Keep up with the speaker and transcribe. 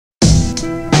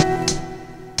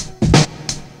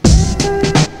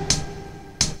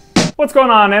What's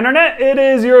going on, Internet? It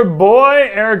is your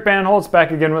boy, Eric Banholtz, back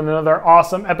again with another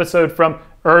awesome episode from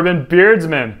Urban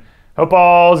Beardsman. Hope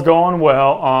all's going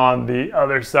well on the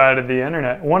other side of the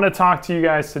Internet. I want to talk to you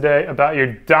guys today about your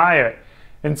diet.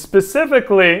 And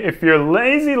specifically, if you're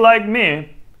lazy like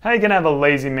me, how you can have a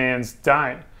lazy man's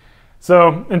diet.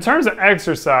 So in terms of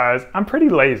exercise, I'm pretty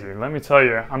lazy, let me tell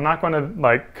you. I'm not going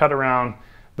to cut around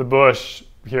the bush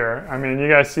here. I mean, you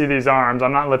guys see these arms,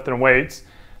 I'm not lifting weights.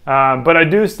 But I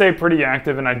do stay pretty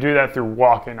active, and I do that through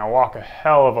walking. I walk a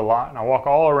hell of a lot, and I walk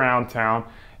all around town,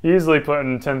 easily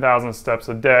putting 10,000 steps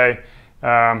a day.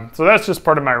 So that's just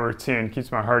part of my routine,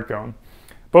 keeps my heart going.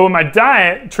 But with my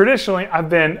diet, traditionally, I've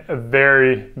been a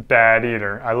very bad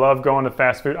eater. I love going to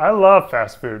fast food. I love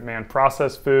fast food, man.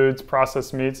 Processed foods,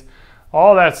 processed meats,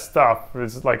 all that stuff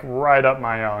is like right up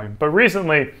my alley. But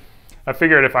recently, I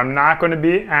figured if I'm not going to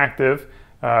be active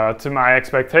to my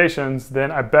expectations,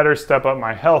 then I better step up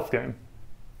my health game.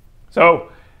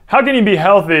 So how can you be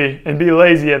healthy and be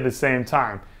lazy at the same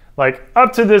time? Like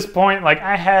up to this point,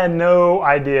 I had no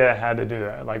idea how to do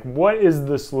that. Like, what is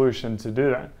the solution to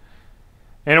do that?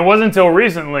 And it wasn't until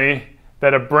recently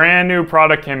that a brand new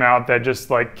product came out that just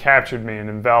captured me and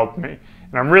enveloped me.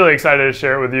 And I'm really excited to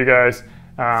share it with you guys.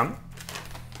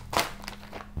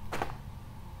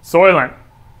 Soylent.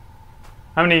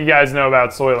 How many of you guys know about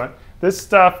Soylent? This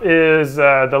stuff is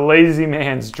the lazy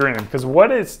man's dream, because what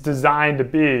it's designed to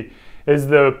be is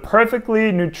the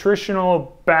perfectly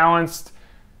nutritional, balanced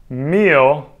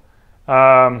meal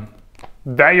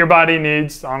that your body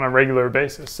needs on a regular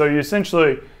basis. So you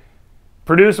essentially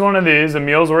produce one of these, a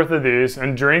meal's worth of these,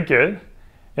 and drink it,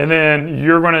 and then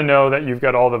you're going to know that you've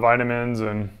got all the vitamins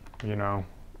and,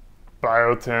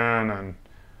 biotin and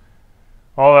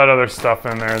all that other stuff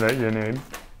in there that you need.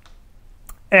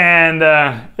 And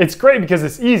it's great because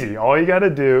it's easy. All you got to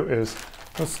do is,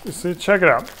 see, check it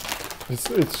out.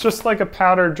 It's just like a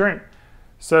powdered drink.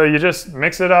 So you just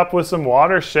mix it up with some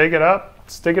water, shake it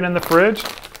up, stick it in the fridge,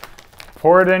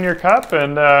 pour it in your cup,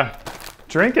 and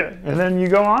drink it. And then you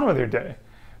go on with your day.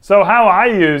 So how I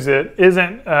use it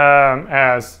isn't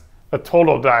as a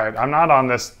total diet. I'm not on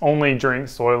this only drink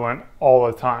Soylent all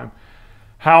the time.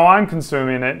 How I'm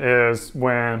consuming it is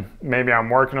when maybe I'm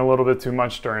working a little bit too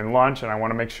much during lunch and I want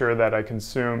to make sure that I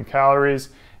consume calories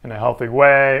in a healthy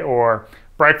way, or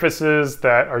breakfasts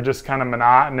that are just kind of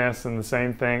monotonous and the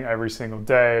same thing every single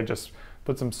day. I just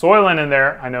put some Soylent in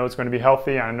there. I know it's going to be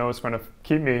healthy. I know it's going to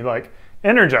keep me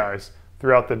energized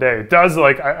throughout the day. It does,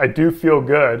 I do feel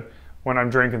good when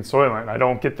I'm drinking Soylent. I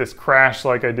don't get this crash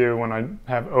like I do when I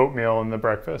have oatmeal in the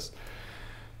breakfast.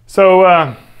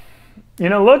 So,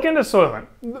 look into Soylent.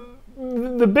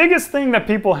 The biggest thing that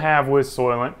people have with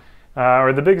Soylent,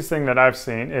 or the biggest thing that I've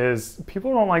seen, is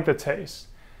people don't like the taste.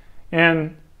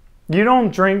 And you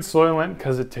don't drink Soylent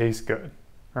because it tastes good,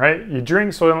 right? You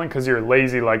drink Soylent because you're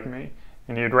lazy like me.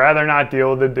 And you'd rather not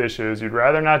deal with the dishes. You'd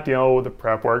rather not deal with the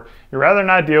prep work. You'd rather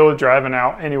not deal with driving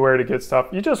out anywhere to get stuff.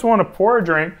 You just want to pour a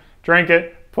drink, drink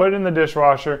it, put it in the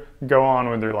dishwasher, go on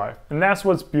with your life. And that's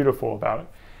what's beautiful about it.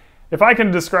 If I can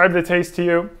describe the taste to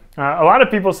you, a lot of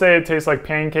people say it tastes like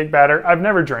pancake batter. I've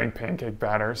never drank pancake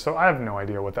batter, so I have no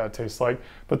idea what that tastes like.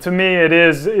 But to me,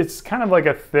 it's kind of like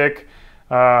a thick,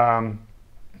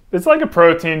 it's like a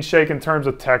protein shake in terms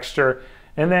of texture.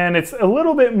 And then it's a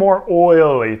little bit more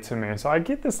oily to me. So I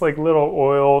get this little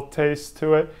oil taste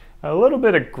to it. A little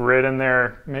bit of grit in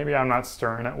there. Maybe I'm not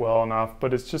stirring it well enough,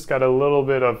 but it's just got a little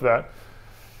bit of that,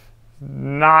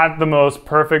 not the most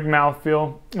perfect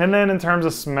mouthfeel. And then in terms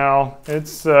of smell,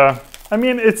 it's not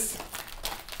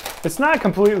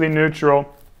completely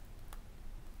neutral,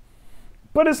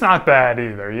 but it's not bad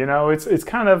either. It's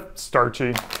kind of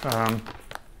starchy, kind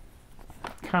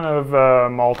of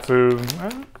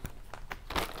malty.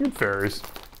 It varies.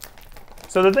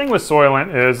 So the thing with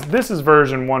Soylent is this is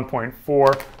version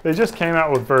 1.4. They just came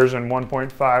out with version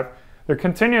 1.5. They're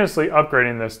continuously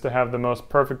upgrading this to have the most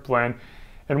perfect blend.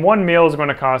 And one meal is going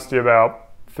to cost you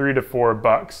about $3 to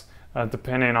 $4,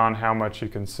 depending on how much you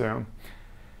consume.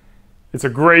 It's a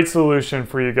great solution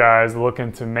for you guys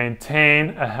looking to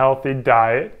maintain a healthy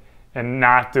diet and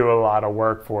not do a lot of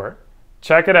work for it.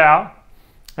 Check it out.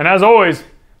 And as always,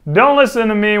 don't listen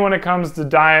to me when it comes to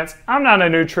diets. I'm not a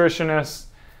nutritionist.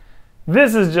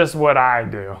 This is just what I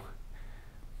do.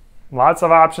 Lots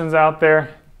of options out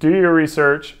there. Do your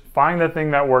research. Find the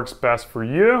thing that works best for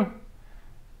you.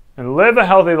 And live a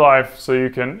healthy life so you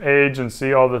can age and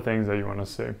see all the things that you want to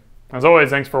see. As always,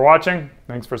 thanks for watching.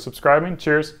 Thanks for subscribing.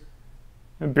 Cheers.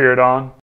 And beard on.